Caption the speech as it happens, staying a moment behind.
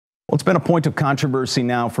Well, it's been a point of controversy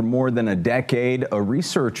now for more than a decade. A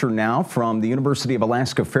researcher now from the University of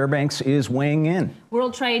Alaska Fairbanks is weighing in.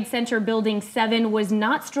 World Trade Center Building 7 was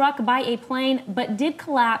not struck by a plane, but did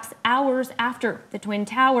collapse hours after the Twin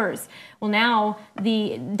Towers. Well, now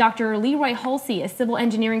Dr. Leroy Hulsey, a civil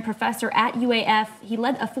engineering professor at UAF, he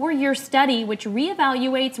led a 4-year study which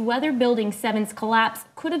reevaluates whether Building 7's collapse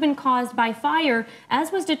could have been caused by fire,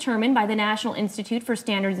 as was determined by the National Institute for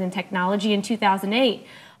Standards and Technology in 2008.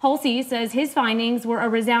 Hulsey says his findings were a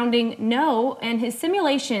resounding no, and his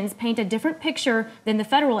simulations paint a different picture than the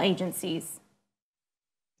federal agencies.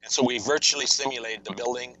 And so we virtually simulated the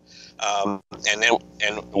building, and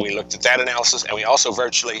we looked at that analysis, and we also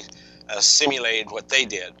virtually simulated what they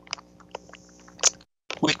did.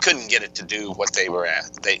 We couldn't get it to do what they were at.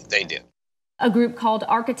 They did. A group called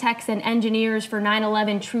Architects and Engineers for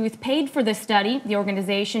 9/11 Truth paid for the study. The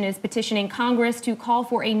organization is petitioning Congress to call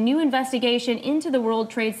for a new investigation into the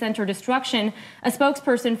World Trade Center destruction. A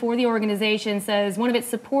spokesperson for the organization says one of its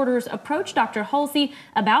supporters approached Dr. Hulsey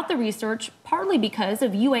about the research partly because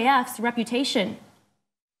of UAF's reputation.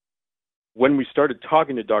 When we started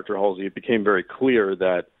talking to Dr. Hulsey, it became very clear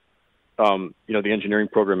that the engineering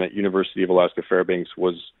program at University of Alaska Fairbanks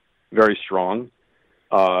was very strong.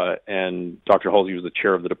 And Dr. Hulsey was the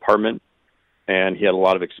chair of the department, and he had a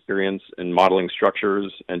lot of experience in modeling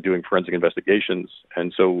structures and doing forensic investigations.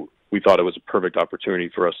 And so we thought it was a perfect opportunity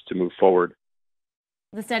for us to move forward.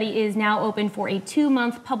 The study is now open for a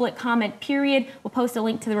 2-month public comment period. We'll post a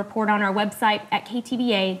link to the report on our website at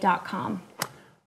ktva.com.